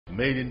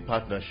Maiden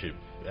Partnership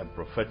and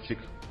Prophetic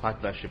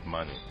Partnership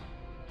Money,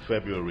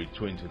 February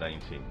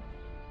 2019.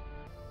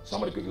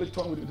 Somebody quickly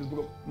turn with me to this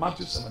book of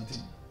Matthew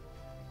 17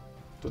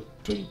 to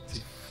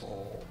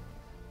 24.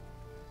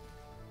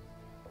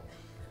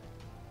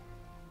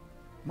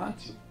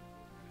 Matthew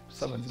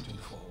 17,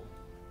 24.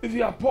 If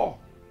you are poor,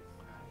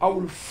 I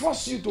will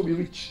force you to be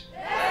rich.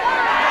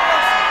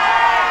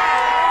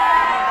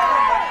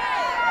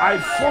 I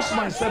force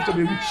myself to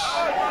be rich.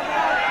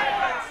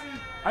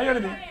 Are you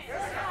hearing me?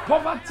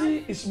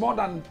 Poverty is more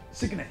than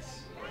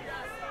sickness.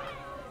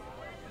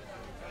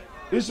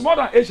 It's more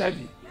than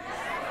HIV.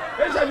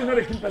 HIV is not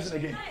a killing person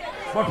again.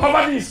 But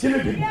poverty is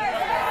killing people.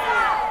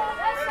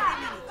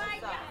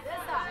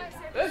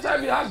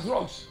 HIV has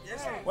drugs.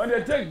 When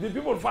they take, the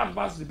people fat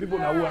past the people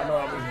that who are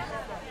not having it.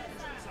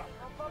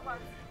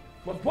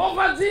 But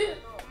poverty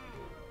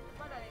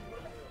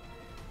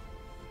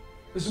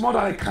is more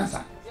than a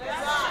cancer.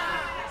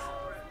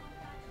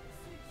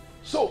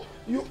 So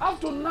you have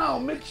to now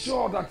make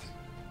sure that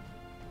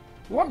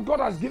what God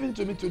has given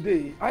to me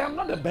today, I am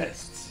not the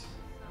best.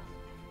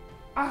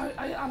 I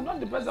am not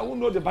the person who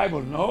knows the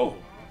Bible. No.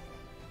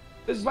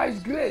 It's by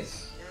His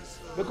grace.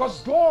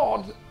 Because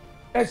God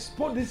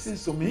exposed these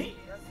things to me.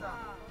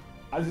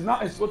 As He now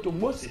exposed to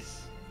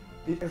Moses,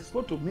 He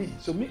exposed to me.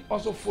 So me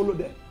also follow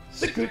them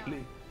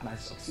secretly, and I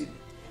succeeded.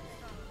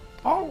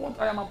 All what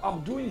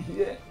I'm doing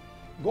here,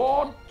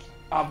 God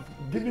have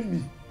given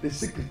me the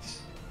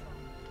secret.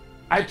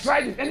 I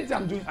tried it. Anything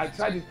I'm doing, I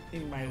tried it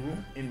in my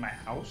room, in my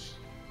house,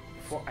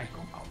 before I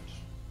come out.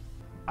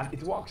 And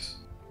it works.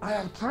 I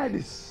have tried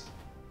this.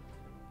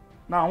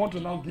 Now I want to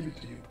now give it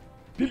to you.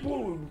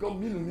 People will become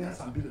millionaires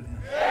and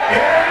billionaires.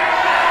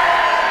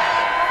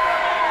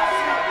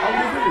 I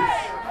will do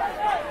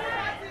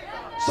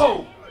this.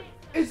 So,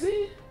 you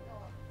see,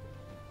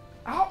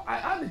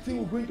 how the thing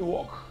is going to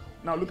work.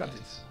 Now look at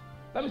it.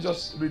 Let me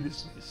just read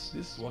this. This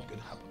is what could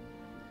happen.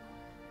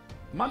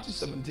 Matthew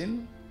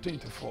 17,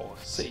 24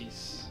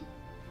 says,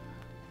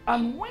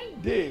 and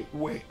when they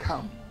were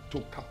come to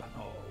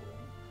Capernaum,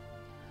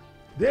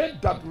 they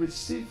that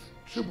received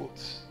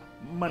tribute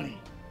money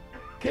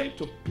came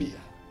to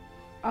Peter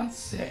and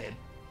said,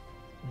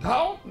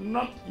 thou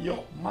not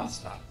your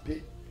master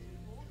pay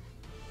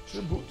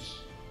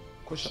tribute?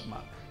 Question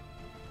mark.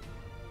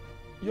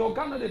 Your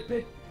God they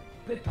pay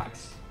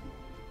tax.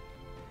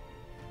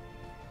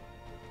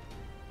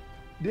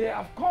 They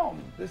have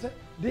come. They said,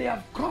 they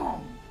have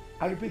come.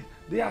 I repeat,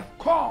 they have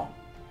come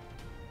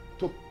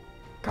to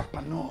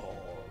Capernaum.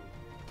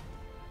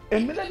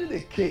 Immediately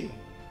they came.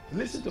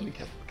 Listen to me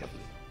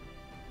carefully.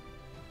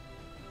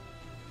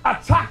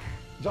 Attack.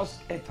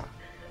 Just enter.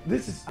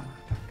 This is an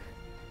attack.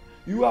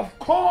 You have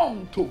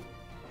come to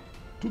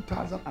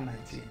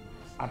 2019.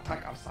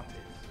 Attack have started.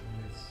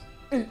 Yes.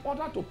 In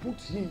order to put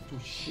him to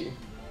shame.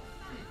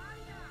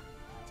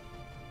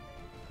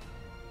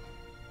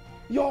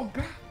 Your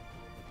God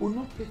will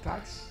not pay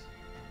tax.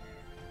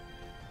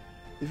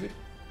 If it,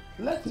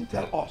 let him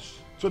tell us.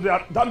 So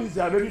that means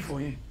they are ready for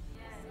him.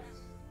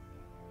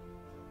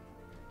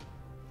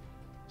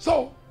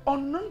 So,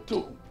 unknown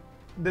to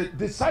the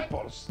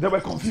disciples, they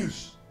were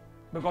confused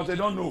because they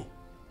don't know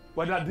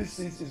whether this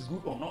thing is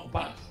good or not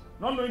bad.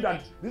 Not knowing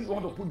that this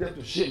want to put them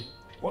to shame,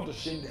 want to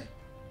shame them.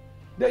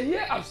 The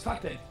year has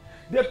started.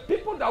 The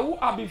people that who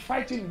have been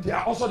fighting, they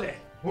are also there.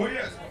 Oh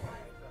yes.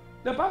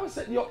 The Bible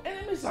said your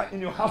enemies are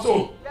in your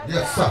household.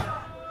 Yes,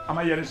 sir. Am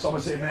I hearing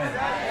somebody say amen?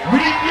 We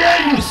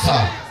hear you,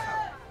 sir.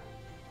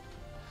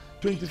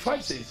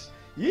 25 says,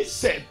 he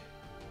said,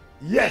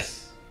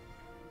 yes.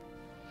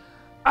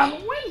 And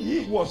when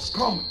he was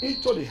come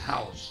into the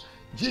house,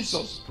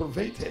 Jesus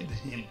provided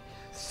him,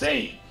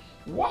 saying,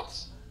 what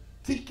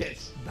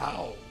thinkest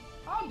thou?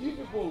 How do you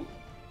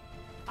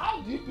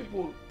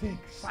people think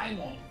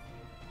Simon?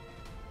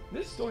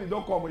 This story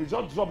don't come, he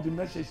just drop the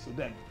message to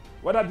them.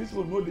 Whether this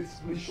will know the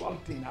spiritual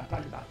thing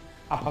attack that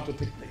about to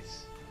take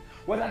place.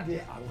 Whether they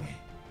are aware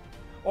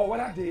or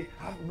whether they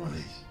have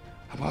knowledge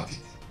about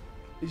it.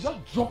 He just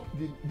dropped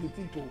the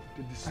thing to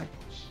the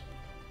disciples.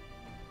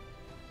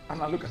 And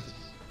now look at it.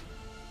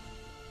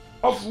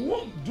 Of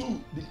whom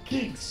do the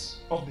kings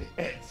of the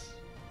earth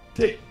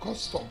take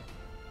custom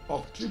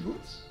of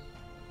tributes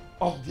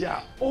of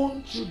their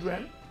own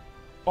children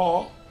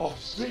or of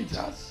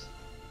strangers?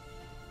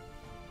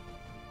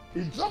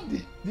 He dropped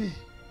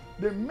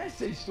the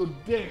message to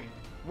them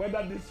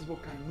whether these people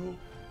can know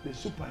the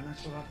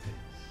supernatural things.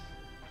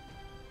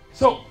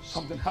 So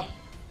something happened.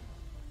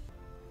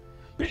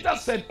 Peter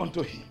said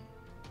unto him,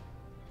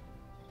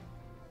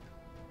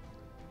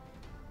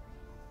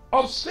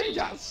 of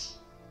strangers,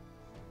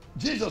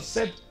 Jesus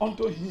said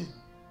unto him,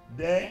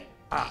 there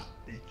are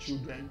the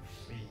children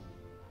free.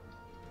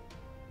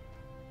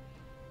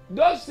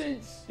 Those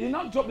things, he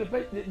not drop the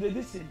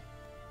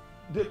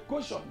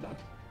question that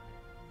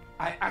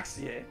I asked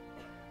here,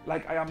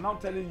 like I am now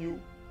telling you,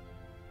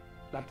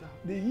 that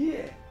the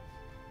year,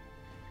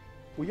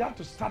 we have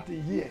to start the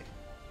year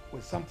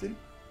with something,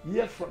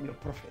 hear from your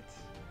prophet.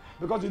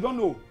 Because you don't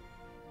know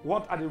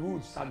what are the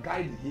rules that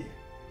guide the year.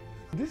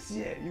 This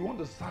year, you want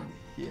to start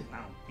the year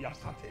now. We have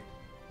started.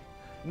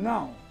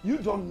 Now, you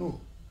don't know,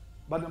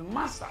 but the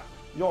master,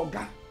 your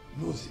God,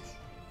 knows it.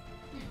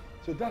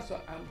 So that's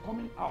why I'm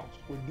coming out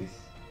with this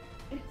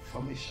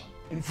information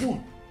in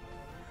full.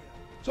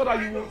 So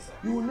that you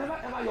will never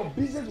ever, your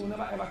business will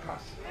never ever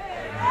crash.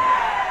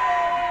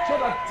 So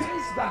that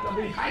things that have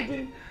been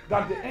hiding,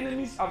 that the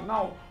enemies have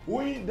now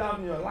weighing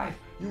down your life,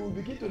 you will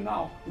begin to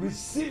now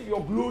receive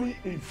your glory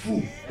in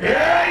full.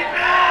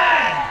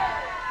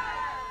 Amen.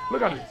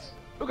 Look at it.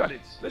 Look at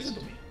it. Listen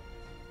to me.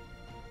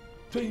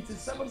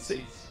 27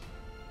 says,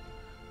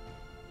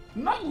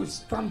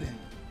 notwithstanding,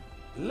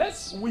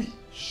 lest we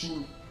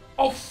should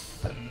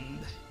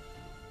offend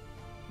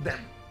them,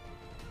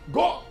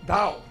 go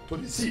thou to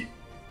the sea.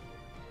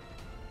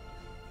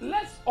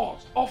 Let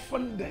us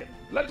offend them.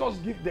 Let us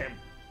give them.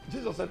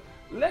 Jesus said,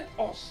 let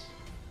us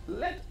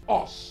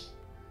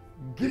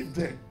give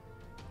them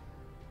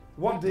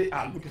what they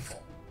are looking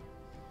for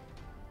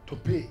to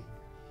pay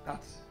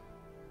that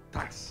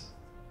tax.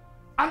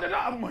 And they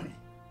don't have money.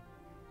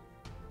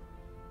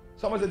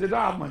 Someone said they don't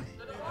have money.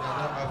 They don't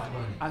have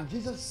money. And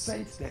Jesus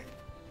sent them.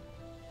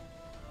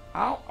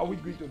 How are we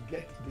going to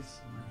get this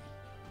money?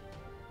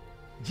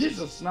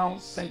 Jesus now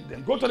sent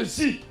them. Go to the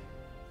sea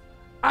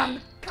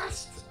and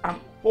cast an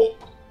hook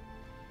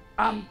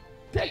and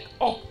take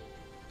up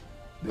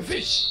the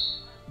fish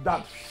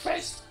that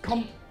first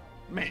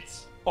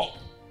cometh up.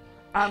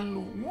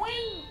 And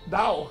when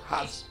thou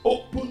hast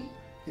opened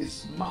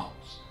his mouth,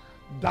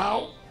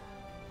 thou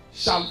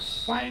shalt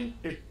find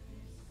a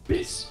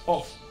piece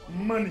of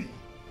money,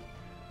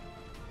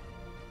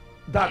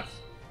 that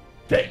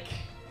take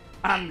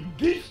and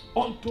give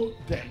unto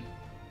them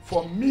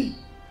for me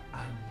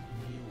and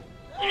you.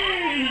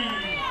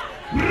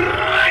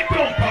 Right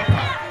on,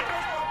 Papa.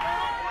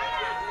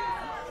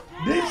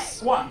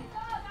 This one.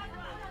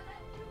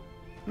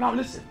 Now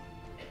listen.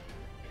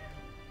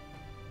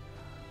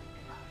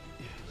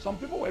 Some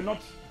people were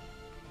not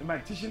in my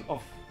teaching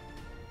of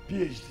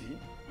PhD,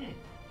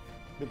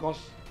 because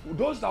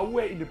those that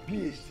were in the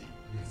PhD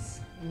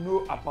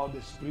know about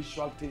the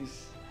spiritual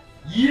things.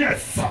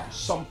 Yes, sir.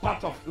 Some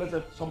part of, let's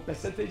say, some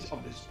percentage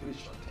of the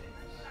spiritual things.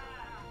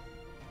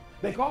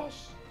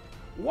 Because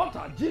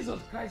Jesus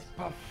Christ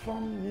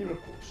performed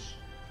miracles.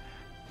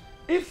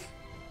 If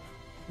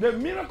the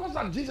miracles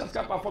that Jesus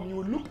Christ performed, you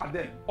will look at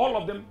them, all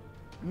of them,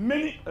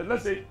 many,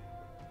 let's say,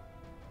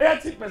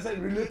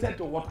 80% related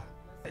to water.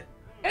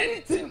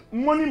 Anything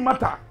money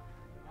matter.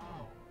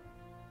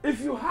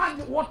 If you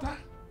had water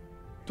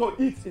to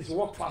eat, it's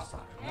work faster.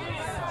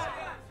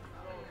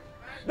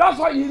 That's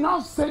why he now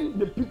send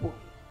the people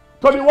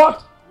to the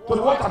what? To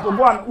the water to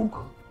go and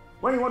hook.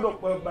 When you want to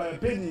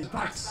pay the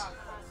tax,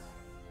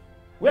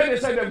 where they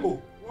say they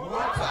go?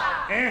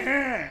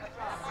 Water.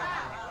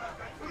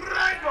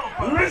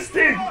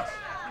 Listen.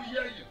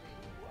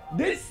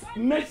 This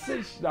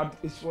message that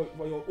is for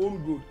your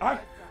own good.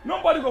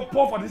 Nobody go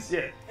pour for this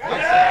year.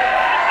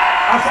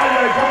 As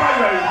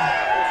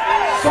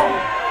so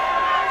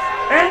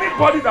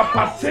anybody that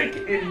partake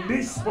in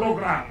this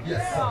program,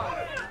 Yes, sir.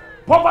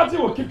 poverty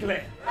will keep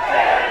clear.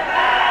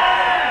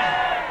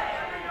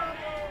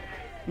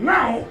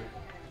 Now,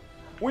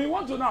 we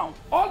want to know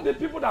all the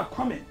people that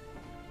come in,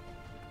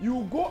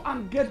 you go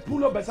and get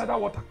pool of Bethesda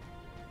water.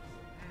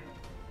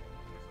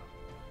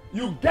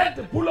 You get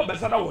the pool of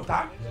Bethesda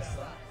water. Yes,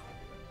 sir.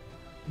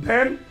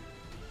 Then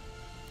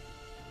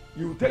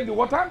you take the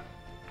water.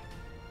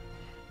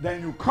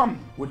 Then you come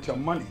with your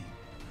money.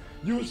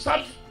 You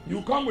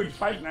come with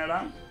 5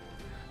 naira.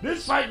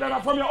 This 5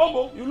 naira from your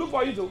elbow, you look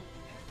for it too.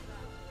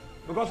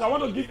 Because I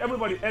want to give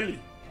everybody early.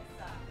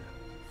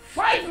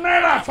 5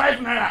 naira, 5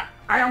 naira.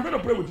 I am going to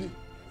pray with you.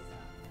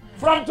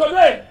 From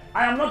today,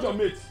 I am not your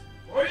mate.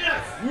 Oh,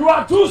 yes. You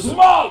are too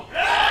small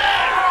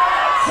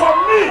for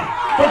me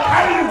to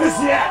carry you this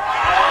year.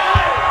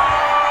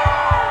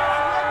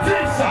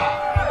 Jesus.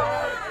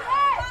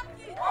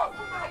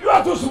 You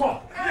are too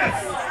small.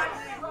 Yes.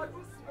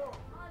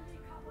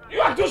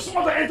 You are too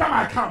small to enter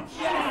my account.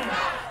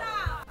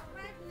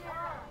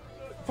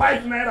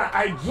 5 naira,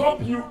 I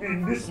drop you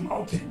in these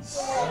mountains.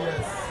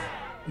 Yes.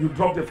 You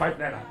drop the 5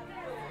 naira.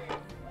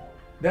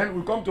 Then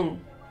we come to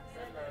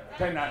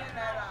 10 naira.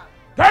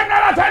 10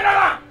 naira, 10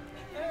 naira.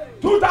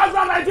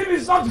 2019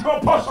 is not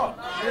your portion.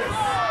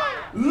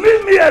 Yes.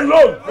 Leave me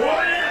alone. Oh,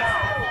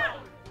 yes.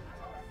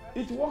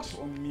 It works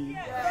for me.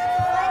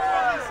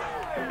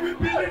 We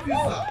believe this,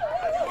 sir.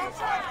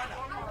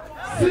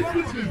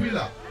 Secret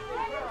revealer.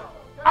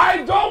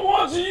 I don't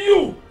want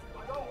you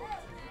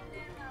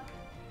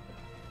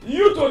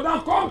to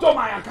now come to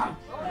my account.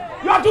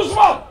 You are too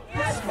small.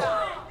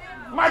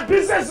 My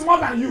business is more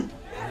than you.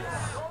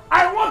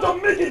 I want to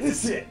make it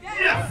this year.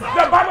 Yes,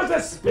 sir. The Bible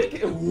says,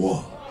 speak a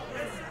word.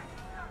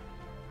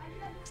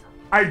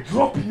 I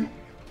drop you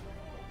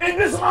in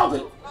this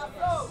mountain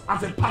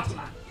as a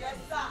partner.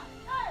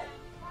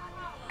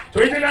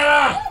 20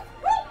 naira.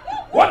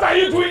 What are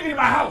you doing in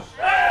my house?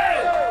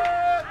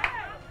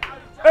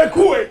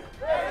 Ekue.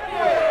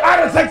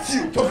 I reject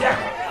you,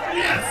 Tofiako.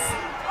 Yes.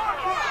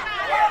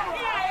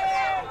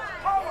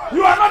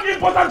 You are not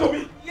important to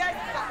me.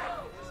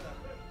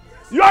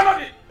 You are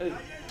not.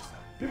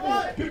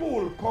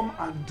 come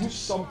and do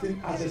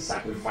something as a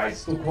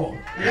sacrifice to God.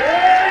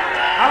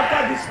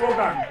 After this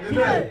program,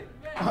 people,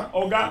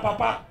 Oga,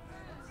 Papa,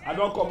 I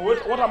don't come.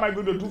 What am I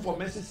going to do for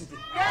Mercy City?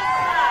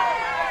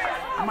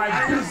 My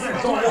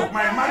business don't work.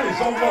 My marriage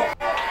don't work.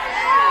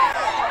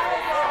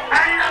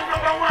 I am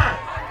number one.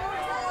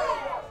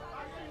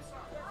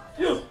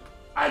 You,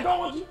 I don't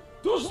want you.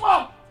 Too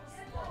small.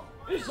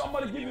 If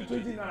somebody give you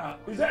 20 naira,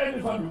 is there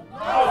any value?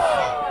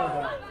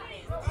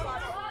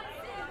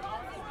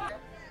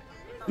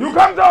 You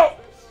come to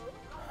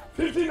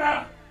 15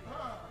 naira.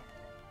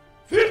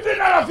 15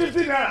 naira,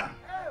 15 naira.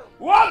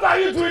 What are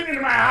you doing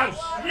in my house?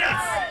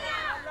 Yes.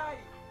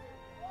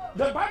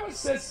 The Bible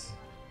says,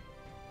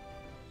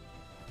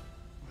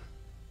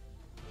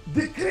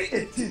 decree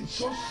a thing,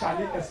 so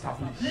shall it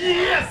establish.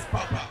 Yes,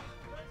 Papa.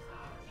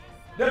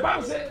 The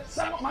Bible says,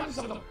 Matthew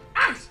 7,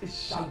 ask, it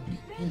shall be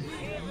given.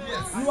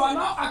 Yes. You are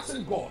now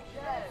asking God,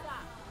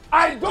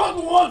 I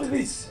don't want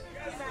this.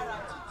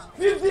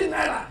 15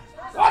 naira.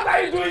 What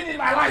are you doing in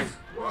my life?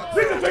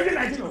 This is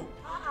 2019. Oh.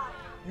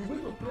 You're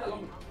going to pray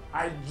along.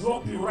 I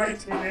drop you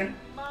right in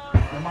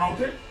the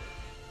mountain.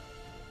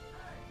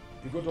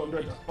 You go to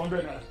 100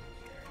 naira.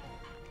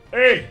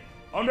 Hey,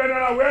 100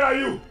 naira, where are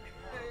you?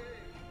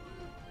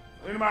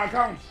 In my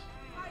account.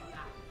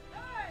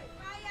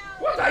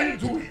 What are you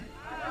doing?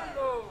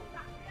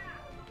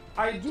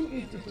 I do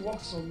it, it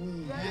works for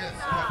me. Yes,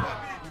 Papa.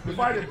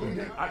 Before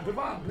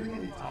I'm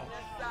bringing it out.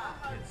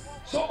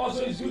 So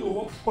also it's going to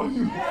work for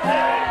you.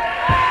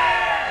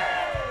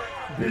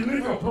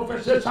 Believe your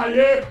prophet shall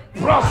ye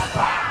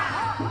prosper.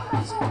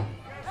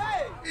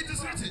 It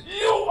is written.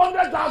 You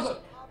 100,000.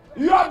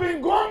 You have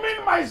been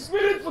gumming my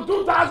spirit for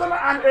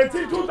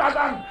 2018,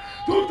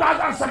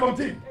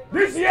 2017.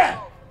 This year.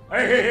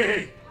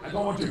 Hey. I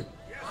don't want you.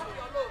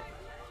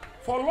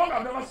 For long,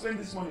 I've never spent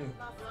this money.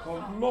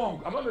 For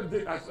long. I don't know the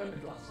day I spent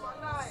it last.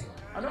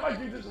 I never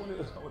give this money.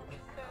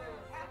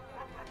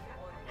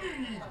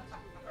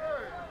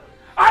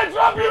 I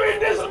drop you in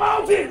this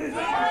mountain.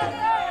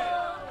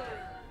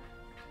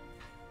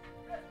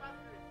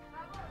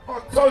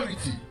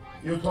 Authority.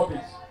 You drop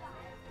it.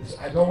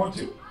 I don't want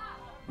you.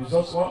 You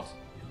just what?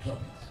 You drop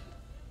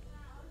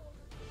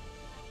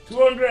it.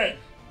 200.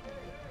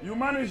 You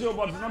manage your,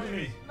 but it's not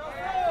me.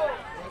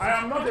 I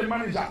am not a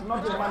manager.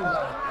 Not a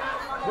manager.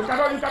 You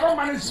cannot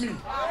manage me.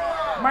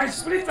 My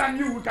spirit and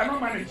you, we cannot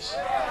manage.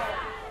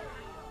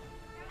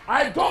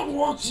 I don't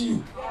want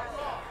you.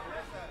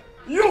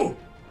 You,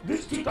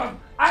 this 2000.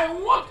 I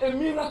want a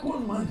miracle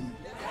money.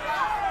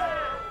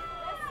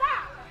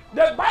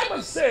 The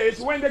Bible says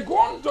when they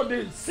go into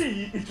the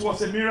sea, it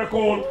was a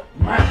miracle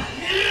money.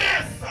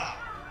 Yes, sir.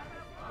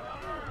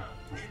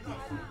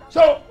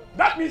 So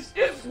that means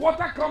if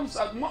water comes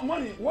at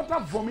money, water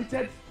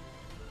vomited,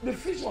 the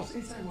fish was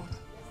inside water.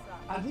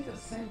 I didn't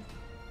send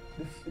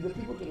the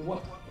people to the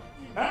water.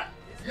 Huh?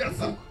 Yes,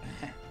 sir.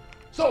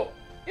 So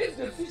if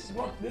the fish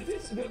brought the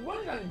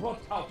money that he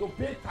brought out to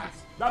pay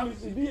tax, that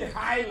means it be a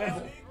high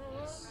level,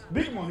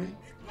 big money.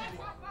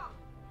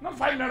 Not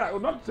 5 naira or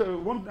not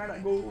 1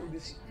 naira. Go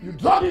this. You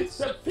drop it,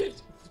 say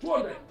 50,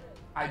 200.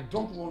 I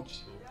don't want you.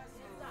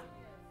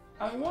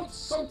 I want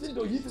something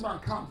to hit my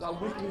account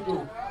that make me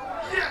go.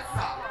 Yes,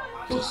 sir.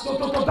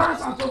 To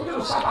dance and to begin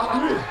to shout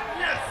hallelujah.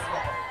 Yes,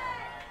 sir.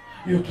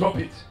 You drop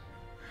it.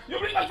 You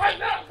bring the 5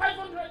 naira,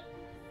 500.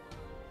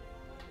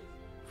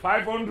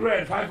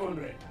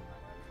 500.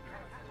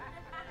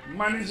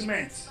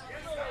 Management.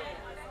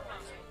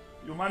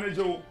 You manage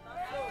your.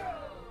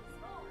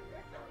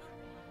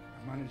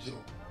 Manage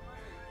your.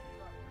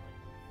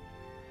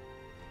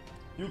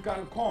 You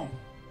can come.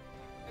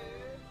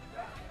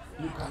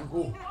 You can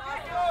go.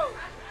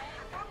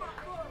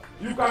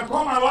 You can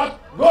come and what?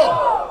 Go.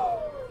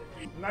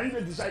 Now you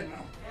decide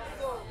now.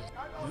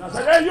 And I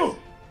said, hey you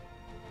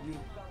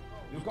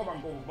come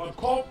and go, but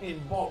come in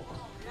bulk.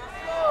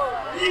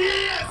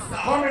 Yes, sir.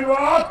 Come in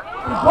what?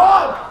 In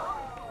bulk.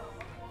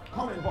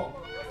 Come in bulk.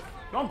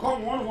 Don't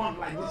come one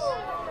like this.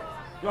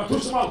 You are too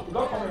small.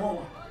 Don't come in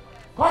one.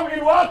 Come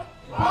in what?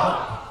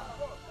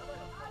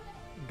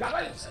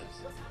 Gather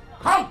yourselves.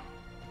 Come.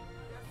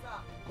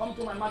 Come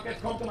to my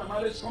market, come to my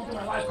marriage, come to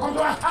my life, come to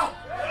my house.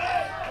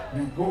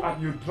 You go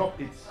and you drop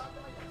it.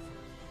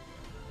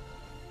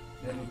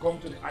 Then you come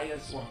to the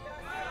highest one.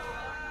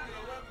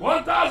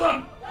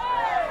 1,000.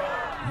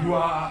 You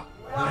are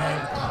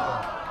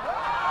welcome.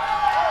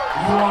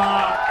 You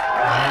are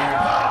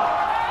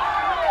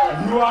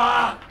welcome. You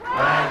are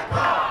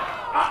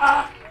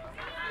welcome.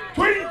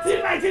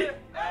 2019.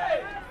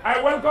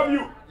 I welcome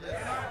you.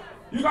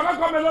 You cannot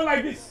come alone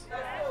like this.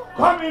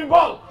 Come in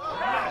bulk.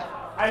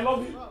 I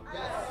love you.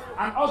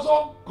 And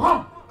also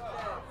come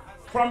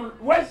from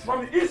west,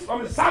 from the east,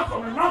 from the south,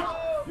 from the north.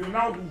 You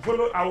now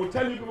follow. I will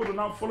tell you people to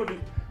now follow the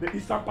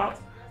eastern part,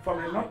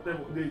 from the north,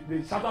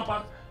 the southern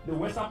part, the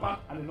western part,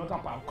 and the northern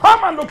part.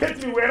 Come and locate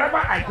me wherever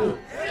I go.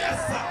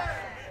 Yes, sir.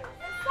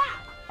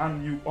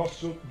 And you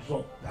also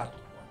drop that 1,000.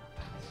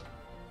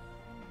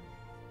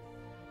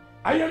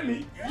 Are you hearing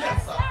me?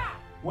 Yes, sir.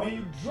 When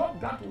you drop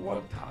that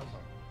 1,000,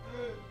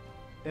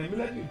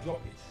 immediately you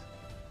drop it.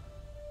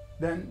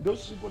 Then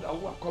those people that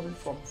who are coming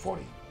from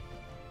foreign.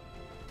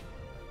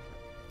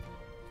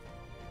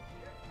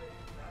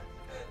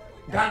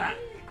 Ghana.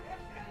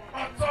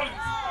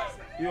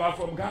 You are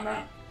from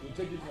Ghana, you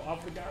take it for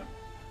Africa.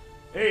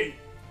 Hey,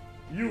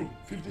 you,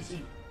 50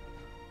 cities.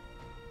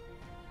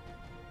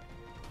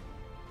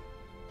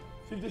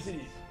 50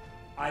 cities.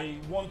 I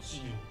want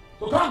you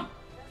to come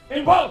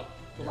in bulk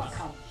to my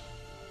account.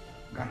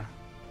 Ghana.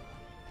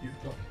 You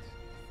drop it.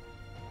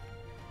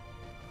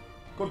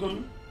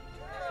 Cotonou.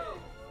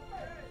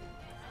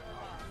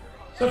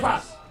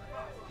 Cephas.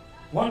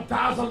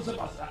 1,000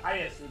 Cephas.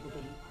 IS in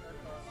Cotonou.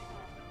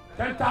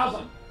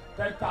 10,000.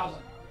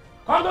 10,000.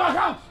 Come to my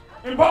account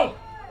in bulk.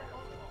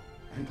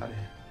 Enter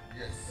there.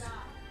 Yes.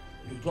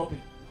 You drop it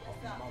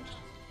off the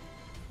mountain.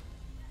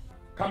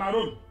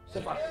 Cameroon.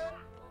 Cephas.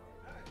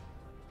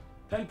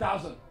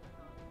 10,000.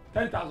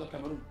 10,000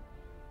 Cameroon.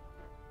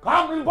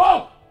 Come in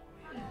bulk.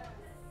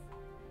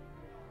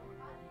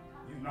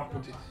 You now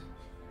put it.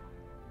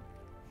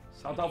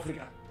 South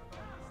Africa.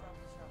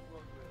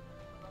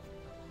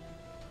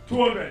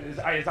 200 is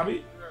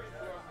ISAB.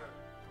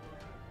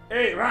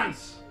 Hey,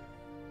 rands.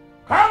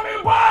 Come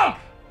in bulk.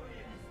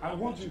 I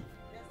want you.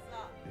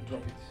 You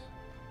drop it.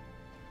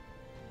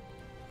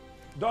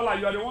 Dollar,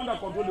 you are the one that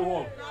controls the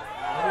world.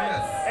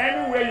 Yes.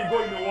 Anywhere you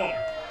go in the world.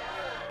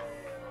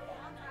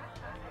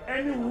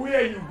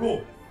 Anywhere you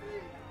go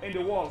in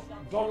the world,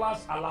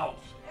 dollars allowed.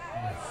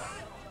 Yes.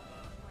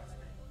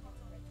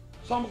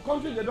 Some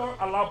countries they don't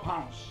allow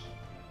pounds.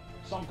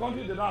 Some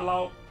countries they don't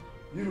allow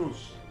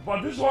euros.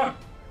 But this one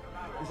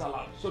is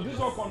allowed. So this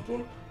one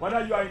control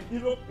whether you are in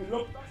Europe,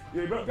 a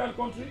European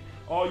country,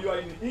 or you are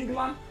in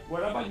England,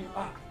 wherever you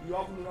are, you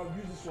have to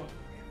use this one.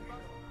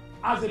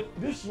 As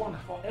this one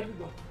for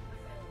everybody.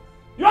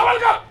 You are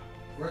welcome.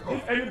 Welcome.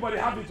 If anybody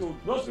have it,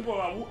 those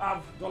people who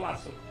have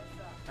dollars,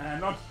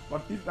 not.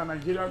 But if you're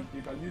Nigerian,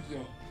 you can use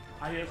your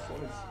highest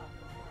policy.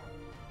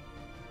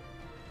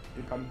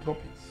 You can drop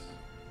it.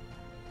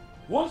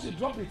 Once you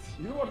drop it,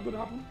 you know what's going to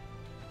happen?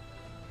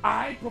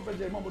 I, Prophet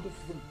Jeremiah,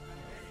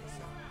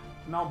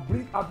 now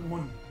bring out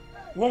money.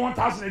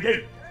 1,000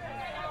 again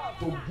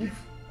to give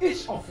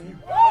each of you.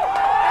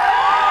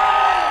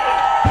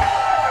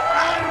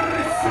 And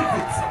receive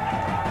it.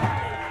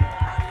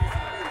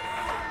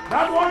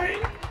 That money,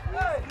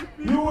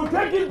 you will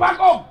take it back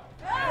home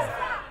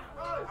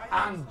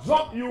and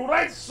drop. You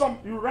write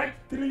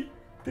three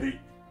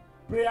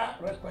prayer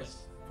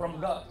requests from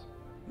God.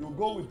 You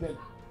go with them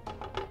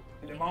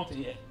in the mountain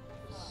here.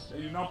 So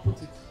you now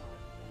put it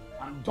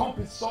and dump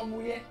it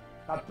somewhere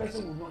that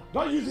person will not.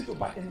 Don't use it to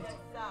buy anything.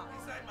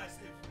 Inside my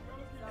safe.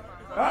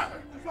 Huh?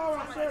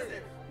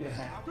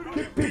 Yeah.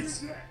 Keep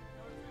it.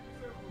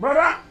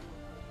 Brother,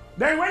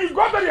 then when you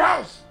go to the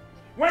house,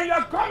 when you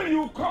are coming,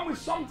 you come with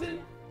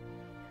something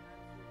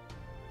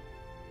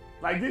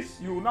like this.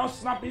 You will now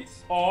snap it,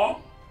 or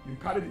you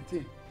carry the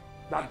thing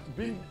that's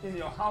been in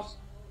your house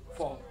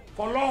for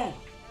long.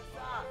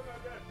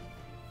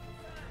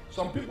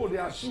 Some people, they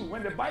are shoe.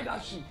 When they buy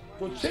that shoe,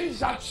 to change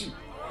that shoe,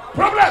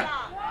 problem.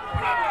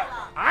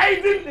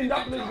 Hiding in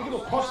that place is going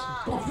to cause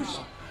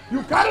confusion.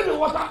 You carry the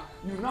water,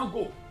 you now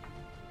go.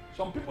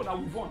 Some people that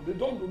we've won, they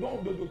don't with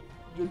the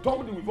we've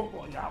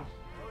on your house.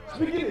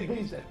 Speaking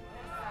against them.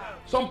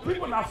 Some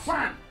people that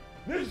fan,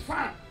 this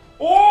fan,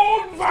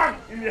 old fan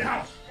in the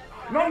house.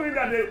 Not only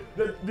that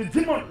the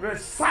demon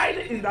reside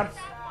in that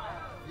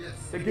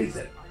against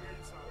them.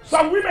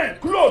 Some women,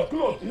 clothes,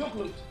 you know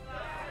clothes.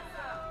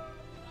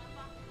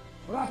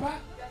 Rapper,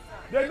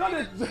 they know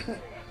that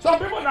some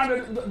people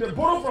that they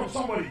borrow from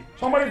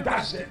somebody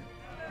dash them.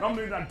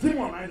 Normally that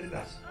demon and they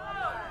dash.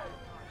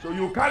 So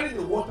you carry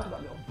the water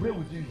that they'll pray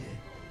with you here.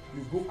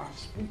 You go and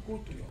sprinkle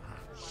to your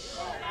hands.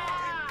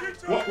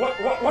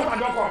 What I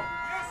don't come?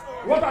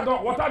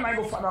 Water and I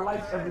go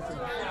finalize everything.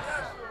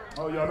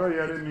 Oh, you're not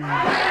hearing me.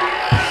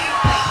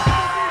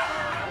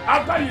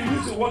 After you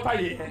use the water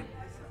here,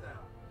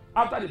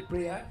 after the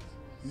prayer,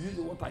 you use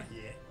the water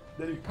here,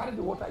 then you carry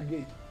the water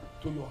again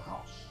to your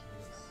house.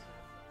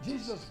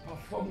 Jesus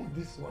performed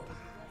this water.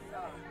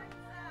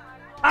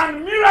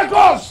 And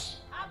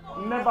miracles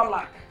never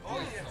lack.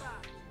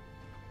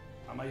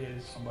 Am I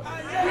hearing somebody?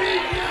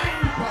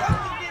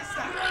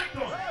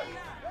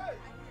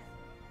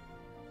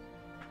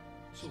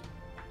 So,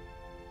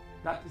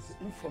 that is the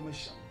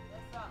information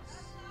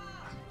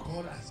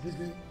God has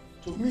given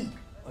to me.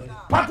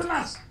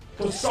 Partners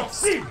to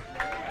succeed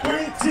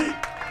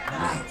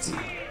 2019.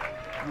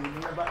 You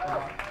never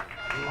ever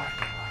lack.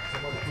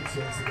 Somebody put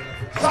your hands together.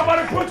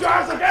 Put your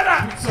hands together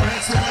for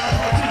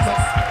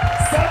Jesus.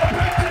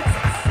 Celebrate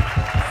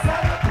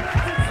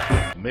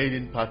Jesus. Made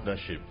in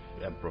Partnership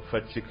and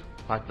Prophetic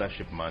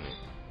Partnership Money,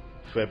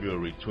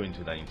 February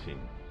 2019.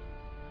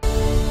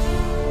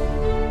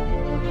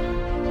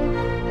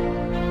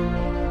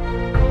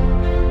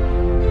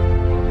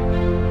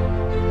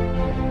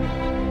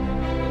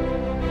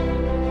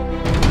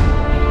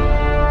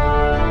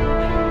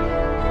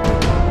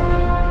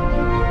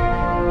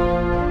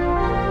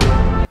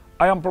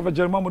 I am Prophet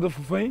Jeremiah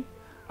Fufeng.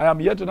 I am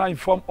here to now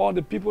inform all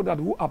the people that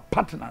who are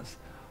partners,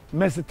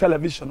 Mercy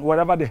Television,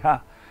 wherever they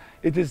are.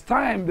 it is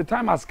time, the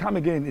time has come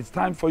again. It's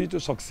time for you to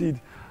succeed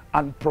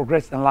and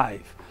progress in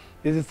life.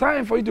 It is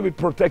time for you to be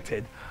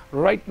protected.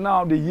 Right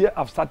now, the year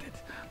have started.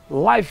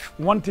 Life,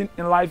 one thing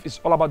in life is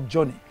all about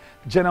journey.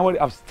 January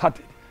have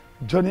started.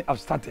 Journey have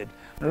started.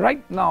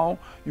 Right now,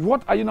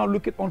 what are you now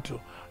looking onto?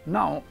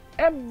 Now,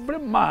 every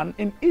man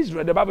in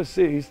Israel, the Bible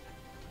says,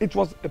 it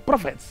was a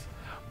prophet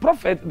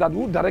that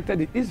who directed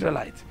the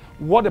Israelites.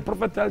 What the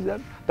prophet tells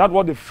them, that's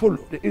what they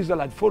follow, the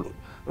Israelites followed.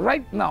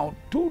 Right now,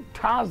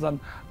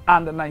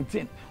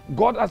 2019,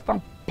 God has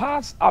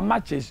passed our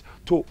message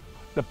to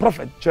the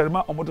prophet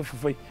Jeremiah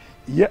Omotofufe.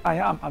 Here I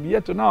am. I'm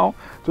here to now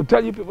to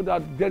tell you people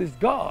that there is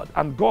God,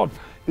 and God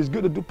is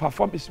going to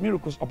perform His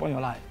miracles upon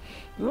your life.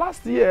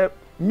 Last year,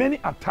 many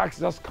attacks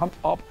just come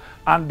up,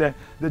 and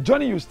the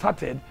journey you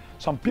started,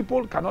 some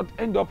people cannot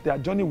end up their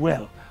journey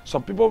well.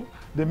 Some people,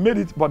 they made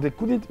it, but they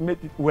couldn't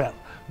make it well.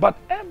 But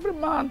every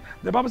man,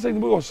 the Bible says in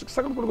the book of 2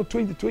 Chronicles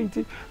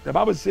 20:20, the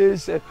Bible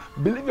says,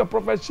 believe your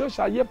prophet, so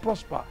shall ye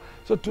prosper.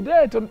 So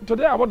today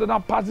I want to now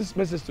pass this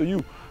message to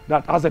you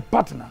that as a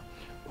partner,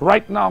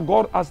 right now,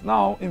 God has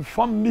now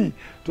informed me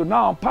to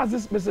now pass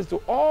this message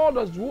to all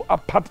those who are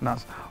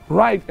partners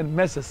right in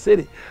Mercy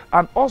City,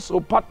 and also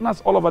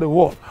partners all over the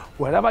world.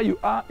 Wherever you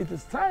are, it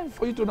is time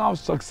for you to now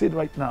succeed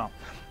right now.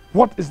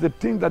 What is the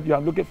thing that you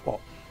are looking for?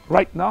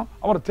 Right now,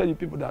 I want to tell you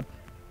people that.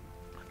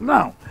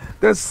 Now,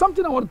 there's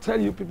something I want to tell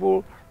you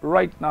people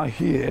right now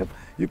here.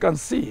 You can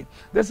see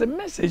there's a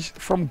message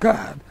from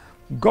God.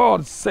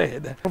 God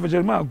said, Prophet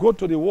Jeremiah, go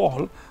to the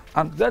wall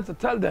and let's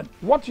tell them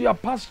what you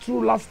have passed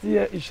through last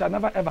year, it shall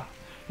never ever.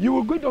 You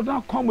will going to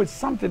now come with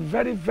something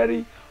very,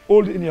 very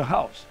old in your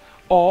house,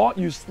 or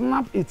you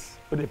snap it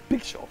with a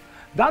picture.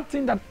 That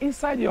thing that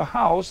inside your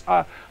house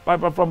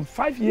from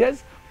 5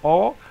 years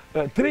or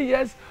 3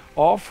 years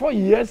or 4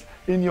 years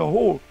in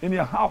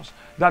your house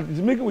that is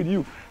making with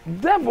you.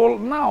 Devil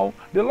now,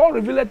 the Lord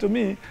revealed to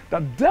me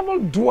that devil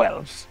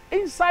dwells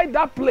inside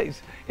that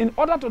place in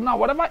order to now,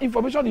 whatever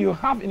information you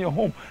have in your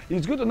home,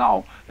 is going to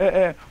now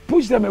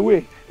push them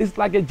away. It's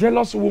like a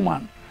jealous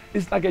woman.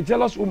 It's like a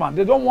jealous woman.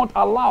 They don't want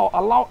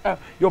allow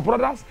your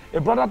brothers,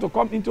 a brother to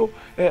come into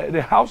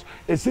the house,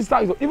 a sister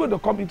even to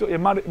come into a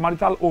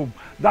marital home.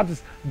 That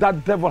is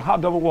that devil, how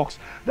devil works.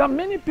 There are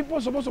many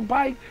people supposed to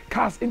buy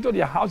cars into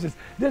their houses.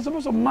 They're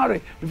supposed to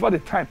marry before the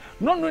time,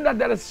 not knowing that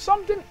there is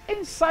something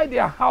inside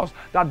their house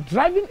that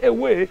driving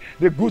away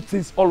the good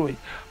things always.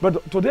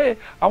 But today,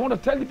 I want to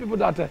tell you people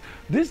that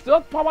this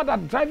that power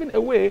that driving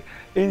away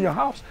in your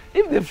house,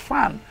 if the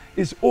fan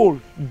is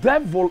old,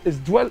 devil is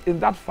dwell in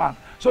that fan.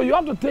 So you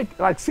have to take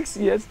like 6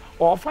 years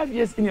or 5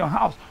 years in your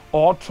house,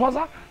 or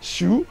trouser,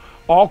 shoe,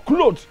 or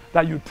clothes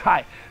that you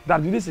tie.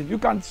 That listen, you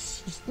can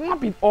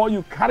snap it or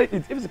you carry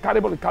it. If it's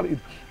carryable, you carry it.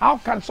 How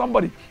can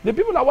somebody? The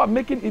people that were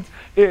making it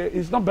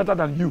is not better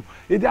than you.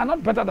 They are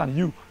not better than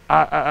you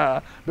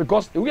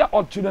because we are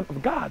all children of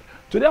God.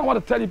 Today I want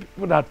to tell you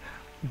people that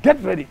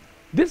get ready.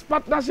 This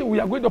partnership, we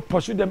are going to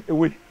pursue them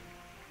away.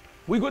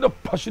 We're going to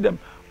pursue them,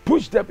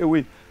 push them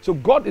away. So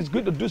God is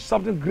going to do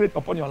something great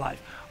upon your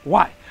life.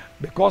 Why?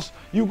 Because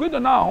you're going to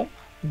now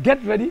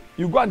get ready.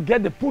 You go and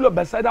get the pool of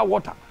Bethesda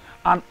water.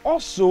 And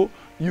also,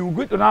 you're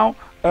going to now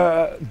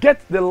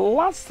get the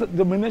last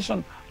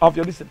denomination of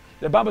your listen.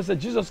 The Bible said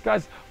Jesus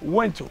Christ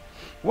went to.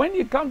 When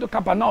he came to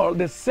Capernaum,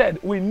 they said,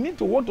 we need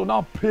to want to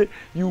now pay.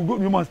 You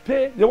must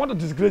pay. They want to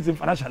disgrace him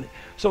financially.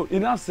 So he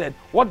now said,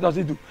 what does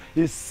he do?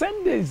 He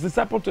sent his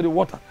disciples to the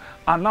water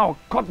and now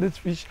caught this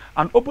fish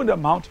and opened the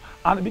mouth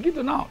and begin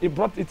to now, he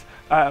brought it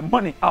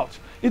money out.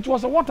 It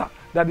was a water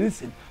that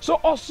is in. So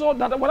also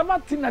that whatever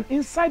thing that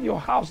inside your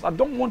house, I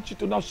don't want you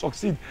to now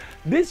succeed.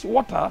 This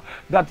water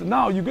that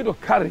now you're going to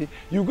carry,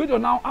 you're going to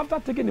now, after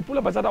taking the pool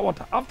of Bethesda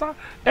water, after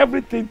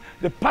everything,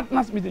 the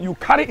partners meeting, you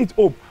carry it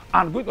up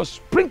and going to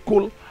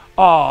sprinkle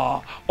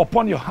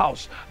upon your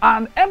house.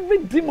 And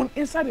every demon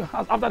inside your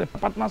house, after the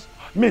partners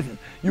meeting,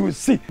 you will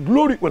see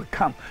glory will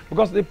come.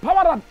 Because the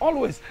power that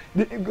always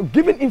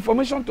giving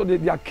information to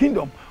their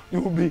kingdom,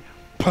 you will be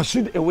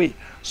pursued away.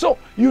 So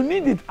you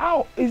need it.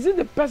 How is it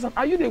the person?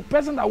 Are you the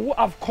person that will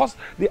have caused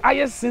the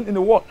highest sin in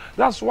the world?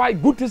 That's why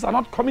good things are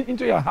not coming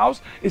into your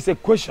house. It's a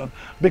question,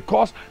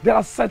 because there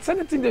are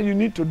certain things that you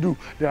need to do.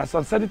 There are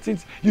certain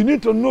things you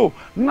need to know.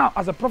 Now,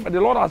 as a prophet,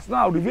 the Lord has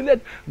now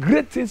revealed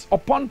great things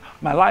upon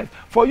my life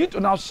for you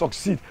to now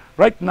succeed.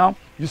 Right now,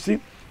 you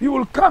see, you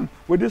will come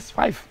with this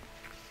five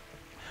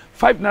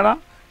naira.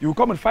 You will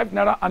come with 5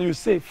 naira and you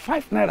say,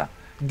 5 naira.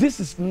 This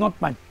is not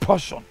my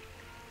portion.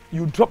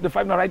 You drop the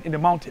 5 naira right in the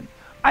mountain.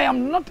 I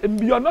am not.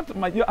 You are not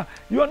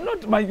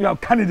my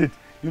candidate.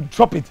 You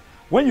drop it.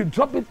 When you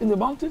drop it in the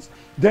mountains,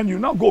 then you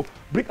now go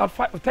bring out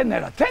 10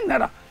 naira. 10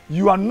 naira.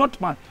 You are not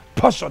my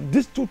portion.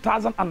 This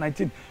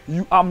 2019.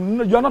 You are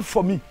not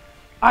for me.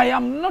 I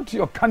am not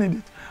your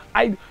candidate.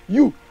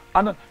 You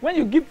are not. When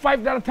you give 5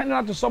 naira, 10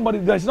 naira to somebody,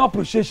 there is no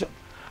appreciation.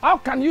 How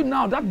can you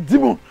now, that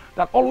demon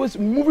that always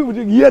moving with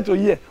you year to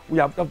year, we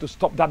have to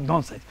stop that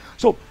nonsense.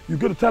 So you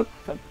got to tell,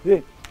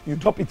 hey, you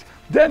drop it.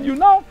 Then you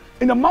now,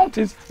 in the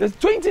mountains, there's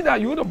 20 naira.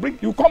 You're going to bring,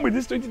 you come with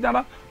this 20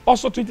 naira,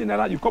 also 20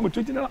 naira. You come with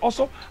 20 naira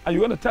also, and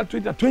you're going to tell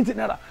 20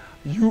 naira.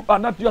 You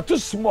are too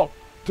small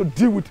to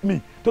deal with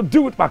me, to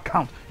deal with my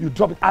account. You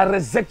drop it. I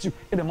reject you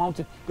in the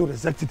mountain. You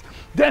reject it.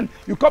 Then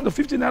you come to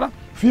 50 naira.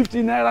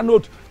 50 naira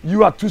note.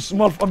 You are too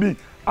small for me.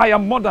 I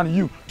am more than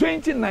you.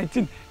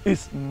 2019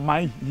 is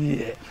my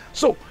year.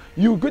 So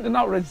you're going to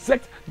now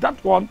reject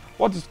that one,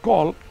 what is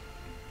called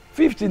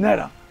 50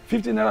 naira.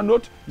 50 naira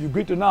note. You're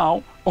going to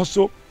now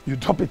also, you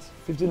drop it.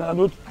 50 naira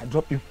note, I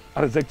drop you.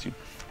 I reject you.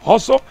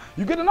 Also,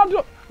 you're going to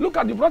now look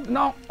at the blood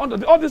now.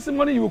 Under all this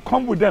money, you will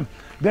come with them.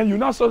 Then you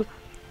now say,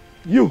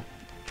 you.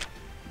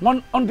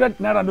 100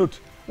 naira note.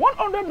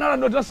 100 naira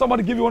note, just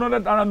somebody give you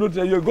 100 naira note,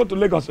 you go to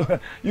Lagos.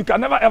 You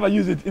can never ever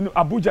use it. In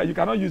Abuja, you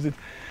cannot use it.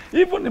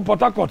 Even in Port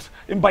Harcourt,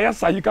 in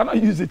Bayelsa, you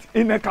cannot use it.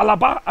 In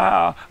Calabar,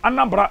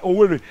 Anambra,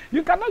 Owerri,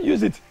 you cannot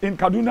use it. In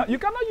Kaduna, you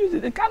cannot use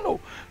it. In Kano,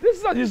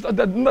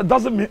 that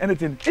doesn't mean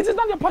anything. It is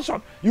not your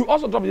passion. You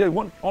also drop here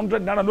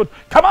 100 naira note.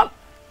 Come on,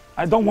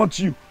 I don't want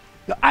you.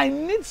 I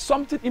need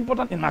something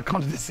important in my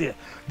account this year.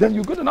 Then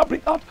you're going to now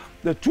bring out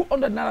the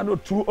 200 naira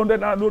note. 200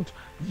 naira note.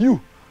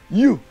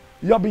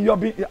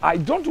 I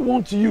don't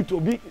want you to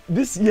be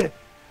this year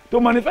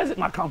to manifest in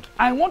my account.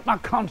 I want my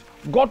account,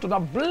 God to now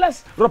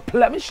bless,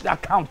 replenish the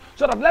account,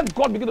 so that let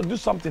God begin to do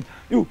something.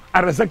 I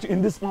reject you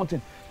in this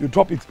mountain. You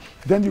drop it.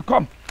 Then you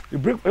come.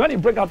 When you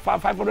break out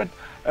 500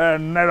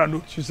 naira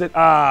notes, you said,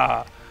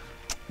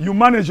 you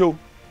manage,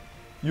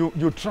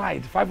 you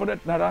tried.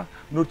 500 naira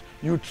note,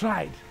 you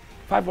tried.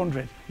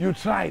 500, you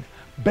tried.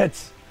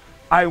 Bet,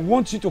 I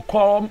want you to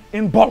come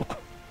in bulk,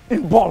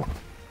 in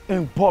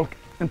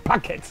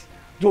packets.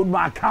 To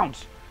my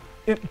account,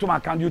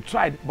 you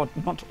tried, but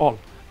not all.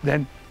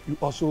 Then you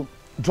also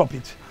drop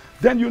it.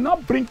 Then you now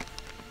bring,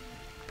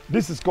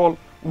 this is called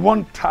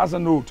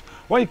 1,000 note.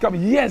 When you come,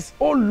 yes,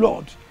 oh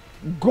Lord,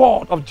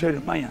 God of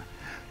Jeremiah,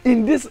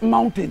 in these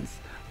mountains,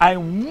 I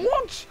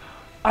want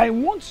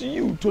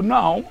you to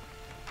now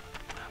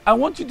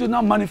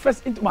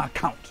manifest into my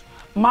account.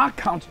 My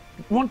account,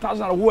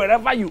 1,000,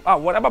 wherever you are,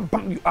 whatever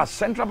bank you are,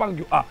 central bank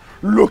you are,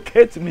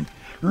 locate me.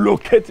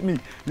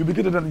 You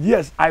begin to then,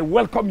 yes, I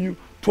welcome you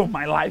to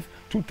my life,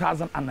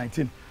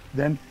 2019.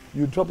 Then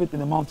you drop it in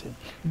the mountain.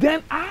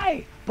 Then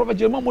Prophet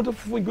Jeremiah,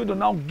 we're going to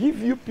now give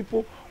you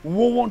people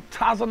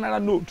 1,000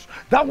 naira notes.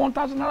 That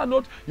 1,000 naira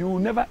note, you will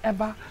never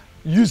ever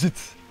use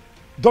it.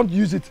 Don't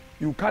use it.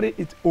 You carry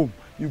it home.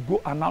 You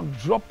go and now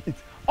drop it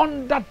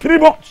under 3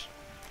 months.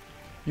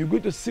 You're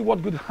going to see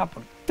what could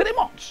happen. 3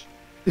 months.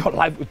 Your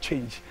life will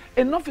change.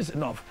 Enough is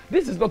enough.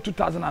 This is not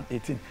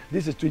 2018.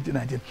 This is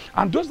 2019.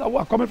 And those that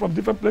are coming from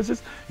different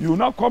places, you will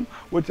now come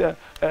with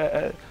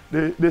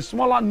the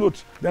smaller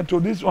note than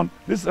to this one,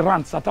 this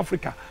rand, South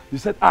Africa. You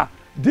said,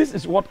 this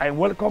is what I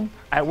welcome.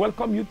 I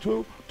welcome you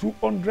to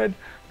 200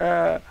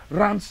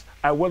 rands.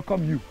 I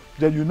welcome you.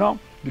 Then you now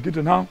begin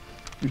to now,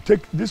 you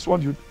take this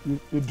one, you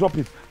drop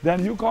it.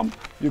 Then you come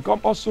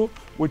also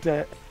with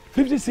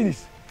 50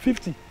 cities.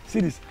 50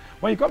 cities.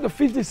 When you come to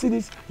 50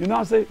 cities, you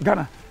now say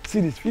Ghana.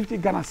 Cities, 50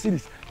 Ghana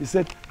cities. He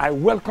said, I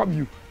welcome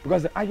you,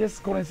 because the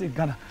highest currency in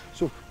Ghana.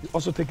 So you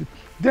also take it.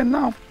 Then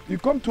now you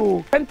come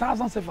to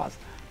 10,000 savers.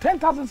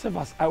 10,000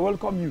 savers, I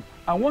welcome you.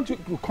 I want you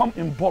to come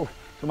in bulk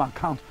to my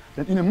account.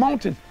 Then in the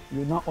mountain,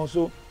 you now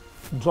also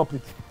drop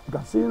it. You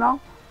can see it now.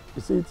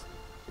 You see it.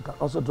 You can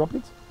also drop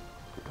it.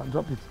 You can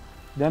drop it.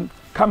 Then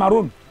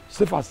Cameroon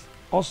savers,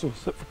 also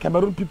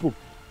Cameroon people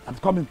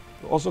and coming,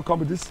 you also come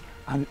with this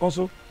and you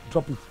also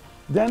drop it.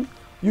 Then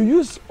you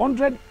use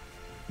 $100.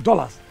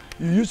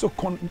 You use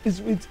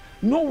it's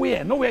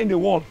nowhere in the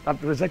world that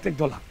rejected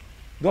dollar.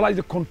 Dollar is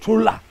a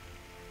controller.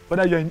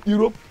 Whether you're in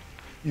Europe,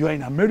 you are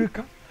in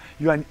America,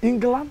 you are in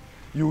England,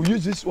 you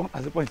use this one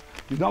as a point.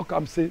 You now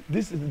come say,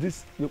 this is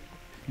this.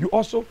 You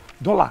also,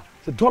 dollar.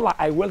 The dollar,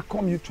 I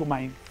welcome you to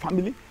my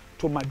family,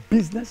 to my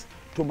business,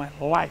 to my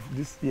life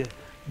this year.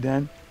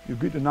 Then you're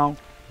going to now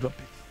drop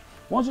it.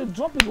 Once you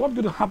drop it, what's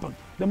going to happen?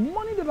 The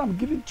money that I'm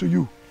giving to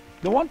you,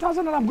 the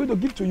 1,000 that I'm going to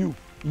give to you,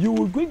 you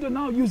are going to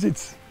now use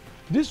it.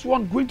 This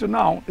one going to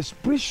now is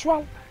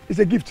spiritual, is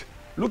a gift.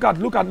 Look at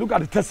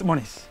the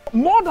testimonies.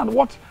 More than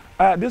what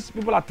these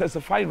people are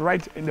testifying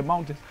right in the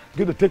mountains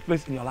going to take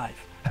place in your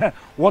life.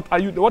 What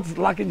is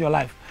lacking in your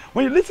life?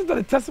 When you listen to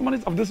the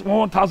testimonies of this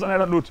 1,000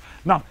 naira note,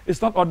 now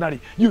it's not ordinary.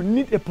 You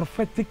need a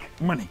prophetic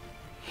money,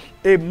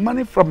 a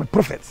money from a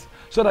prophet,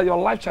 so that your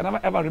life shall never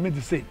ever remain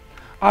the same.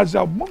 As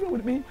you are moving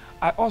with me,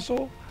 I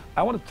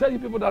want to tell you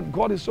people that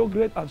God is so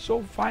great and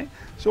so fine,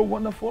 so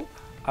wonderful.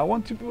 I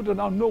want you people to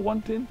now know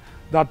one thing,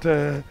 that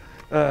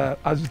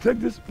as you take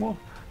this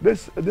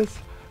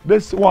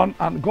one,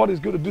 and God is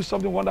going to do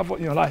something wonderful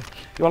in your life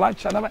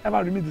shall never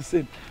ever remain the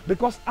same.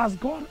 Because as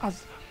God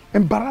has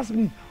embarrassed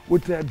me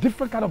with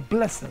different kind of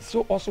blessings,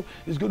 so also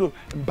He's going to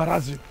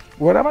embarrass you.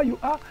 Wherever you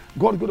are,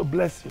 God is going to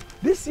bless you.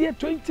 This year,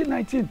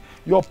 2019,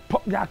 your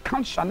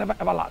account shall never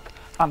ever lack,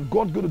 and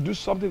God is going to do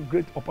something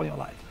great upon your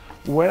life.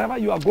 Wherever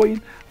you are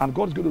going, and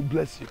God is going to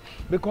bless you.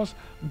 Because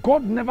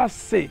God never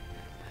say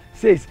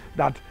says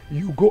that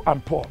you go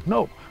and pour.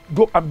 No,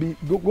 go and be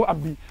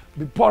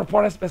the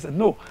poorest person.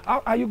 No,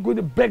 how are you going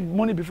to beg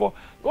money before?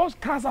 Those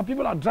cars and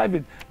people are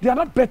driving, they are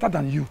not better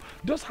than you.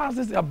 Those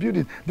houses they are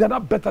building, they are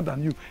not better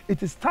than you.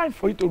 It is time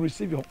for you to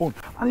receive your own,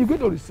 and you're going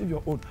to receive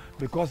your own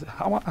because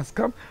the hour has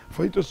come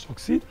for you to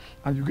succeed,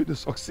 and you're going to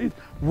succeed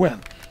well.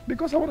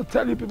 Because I want to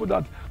tell you people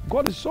that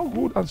God is so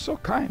good and so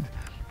kind.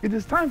 It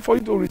is time for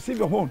you to receive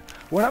your own.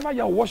 Wherever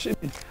you are watching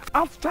it,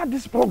 after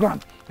this program,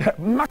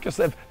 mark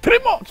yourself 3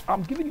 months.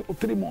 I'm giving you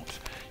 3 months.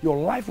 Your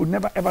life will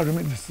never ever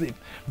remain the same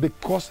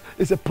because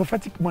it's a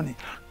prophetic money.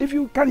 If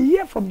you can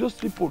hear from those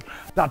people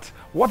that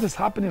what is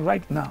happening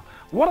right now,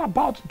 what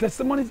about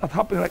testimonies that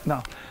happen right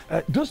now?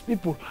 Those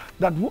people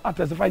that who are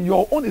testifying,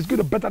 your own is going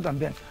to be better than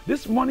them.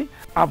 This money,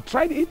 I've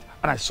tried it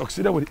and I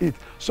succeeded with it.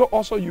 So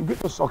also you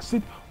get to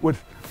succeed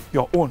with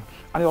your own,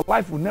 and your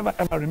life will never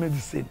ever remain the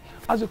same.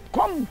 As you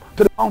come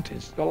to the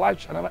mountains, your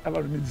life shall never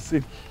ever remain the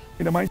same.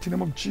 In the mighty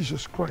name of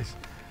Jesus Christ.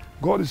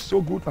 God is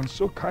so good and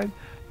so kind.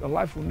 Your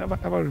life will never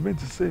ever remain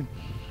the same.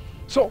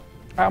 So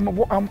I'm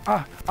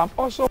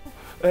also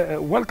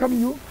welcoming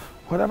you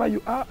wherever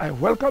you are. I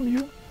welcome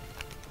you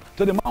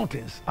to the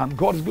mountains, and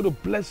God is going to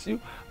bless you,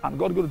 and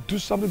God is going to do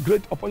something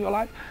great upon your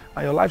life,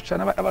 and your life shall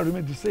never ever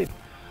remain the same.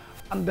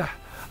 And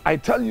I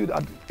tell you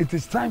that it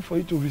is time for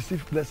you to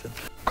receive blessing.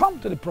 Come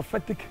to the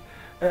prophetic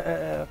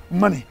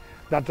money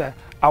that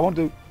I want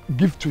to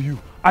give to you,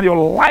 and your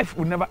life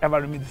will never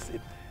ever remain the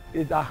same.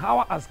 The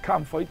hour has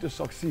come for you to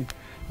succeed.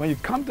 When you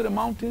come to the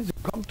mountains,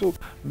 you come to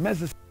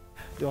Mercyland,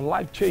 your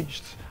life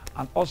changed,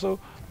 and also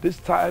this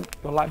time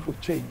your life will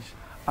change.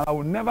 And I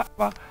will never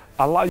ever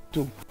allow you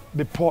to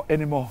be poor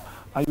anymore,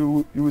 and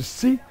you will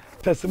see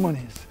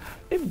testimonies.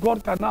 If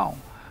God can now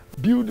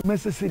build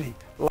Mercyland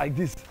like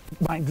this,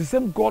 the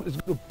same God is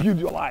going to build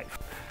your life.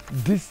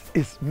 This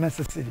is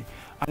Mercyland,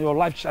 and your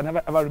life shall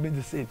never ever remain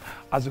the same.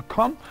 As you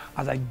come,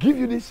 as I give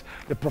you this,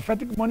 the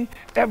prophetic money,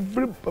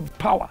 every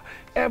power,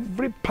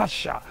 every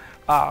passion,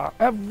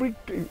 every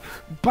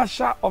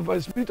passion of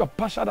a spirit of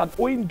passion that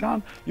weighing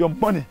down your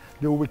money,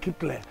 they will keep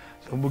clear.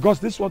 So because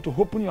this want to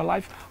open your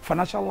life,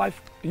 financial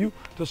life, you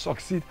to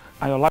succeed,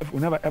 and your life will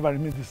never ever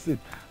remain the same.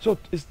 So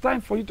it's time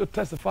for you to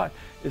testify.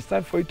 It's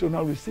time for you to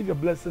now receive your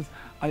blessings,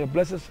 and your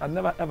blessings shall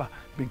never ever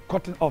be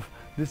cut off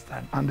this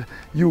time. And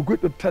you're going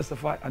to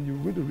testify, and you're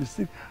going to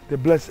receive the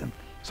blessing.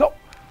 So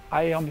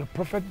I am your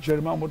prophet,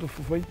 Jeremiah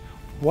Motofufoy.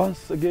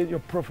 Once again, your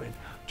prophet.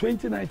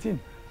 2019,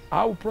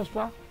 I will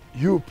prosper,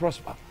 you will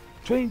prosper.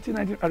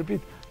 2019, I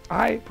repeat,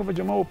 I, Prophet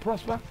Jeremiah, will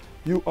prosper,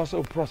 you also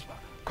will prosper.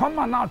 Come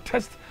and now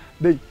test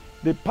the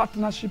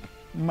partnership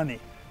money,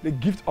 the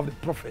gift of the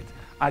prophet.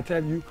 I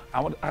tell you, I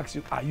want to ask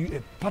you, are you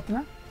a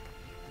partner?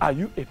 Are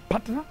you a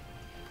partner?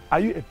 Are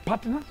you a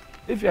partner?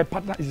 If you're a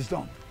partner, it is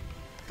done.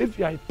 If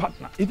you are a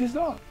partner, it is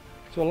done.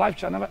 So life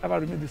shall never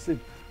ever remain the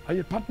same. Are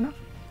you a partner?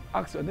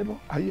 Ask your neighbor,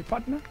 are you a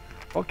partner?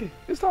 Okay,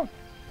 it's done.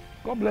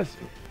 God bless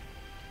you.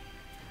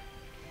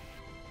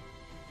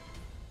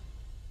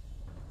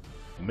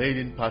 Made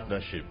in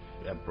Partnership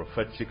and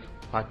Prophetic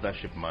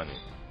Partnership Money,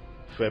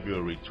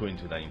 February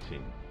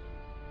 2019.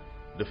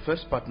 The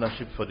first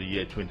partnership for the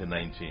year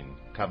 2019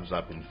 comes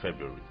up in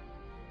February.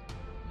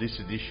 This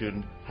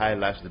edition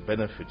highlights the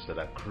benefits that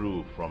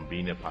accrue from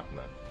being a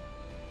partner.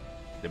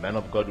 The man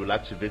of God will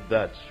activate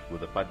that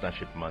with the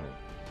partnership money.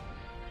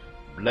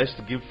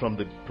 Blessed gift from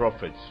the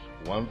prophet,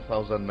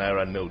 1,000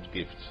 naira note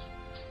gift,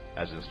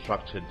 as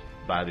instructed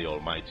by the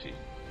Almighty.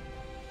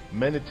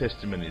 Many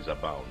testimonies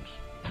abound.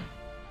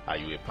 Are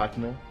you a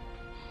partner?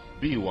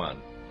 Be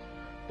one.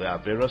 There are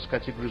various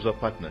categories of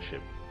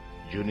partnership: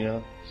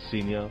 junior,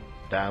 senior,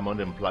 diamond,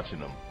 and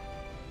platinum.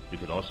 You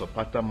can also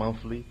partner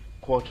monthly,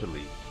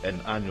 quarterly,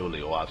 and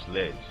annually, or as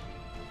led.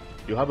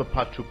 You have a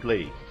part to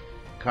play.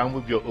 Come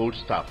with your old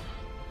stuff.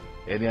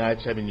 Any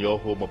item in your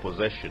home or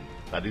possession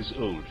that is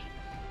old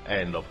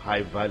and of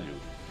high value,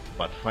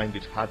 but find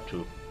it hard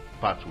to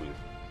part with.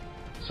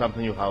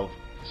 Something you have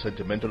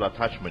sentimental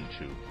attachment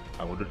to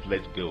and wouldn't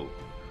let go.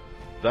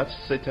 That's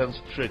Satan's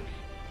trick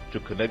to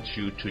connect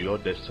you to your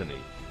destiny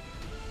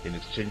in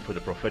exchange for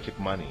the prophetic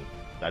money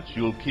that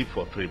you'll keep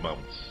for 3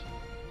 months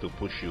to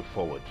push you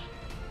forward.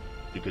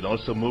 You can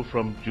also move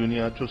from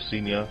junior to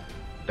senior,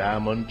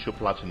 diamond to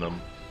platinum,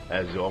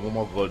 as the arm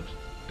of God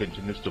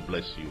continues to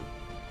bless you.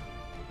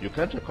 You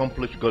can't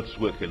accomplish God's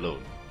work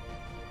alone.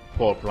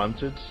 Paul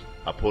planted,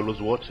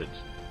 Apollos watered,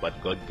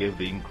 but God gave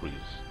the increase.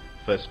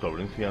 1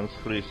 Corinthians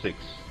 3:6.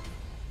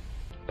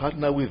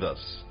 Partner with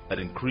us and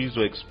increase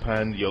or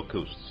expand your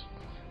costs.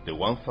 The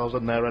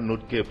 1,000 naira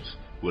note gift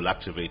will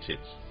activate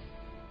it.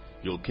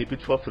 You'll keep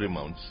it for 3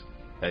 months,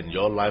 and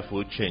your life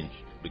will change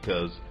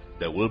because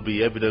there will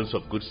be evidence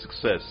of good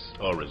success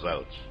or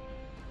results.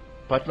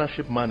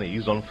 Partnership money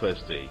is on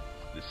Thursday,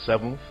 the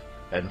 7th,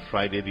 and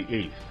Friday the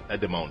 8th at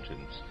the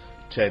mountains,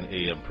 10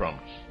 a.m.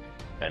 prompt,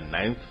 and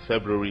 9th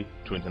February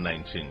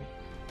 2019.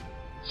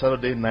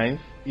 Saturday 9th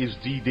is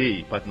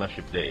D-Day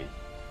Partnership Day.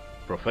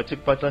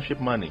 Prophetic partnership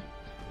money,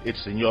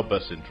 it's in your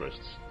best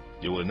interests.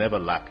 You will never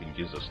lack in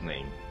Jesus'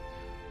 name.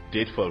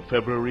 Date for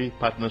February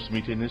Partners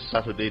Meeting is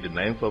Saturday, the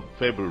 9th of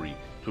February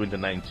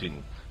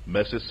 2019,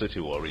 Mercy City,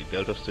 Warri,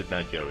 Delta State,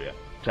 Nigeria.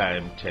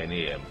 Time 10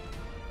 a.m.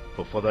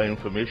 For further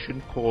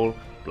information, call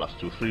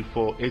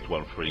 +234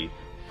 813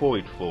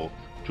 484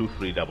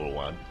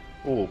 2311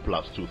 or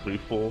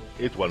 +234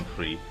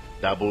 813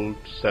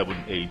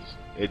 778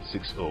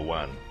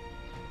 8601.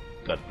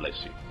 God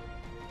bless you.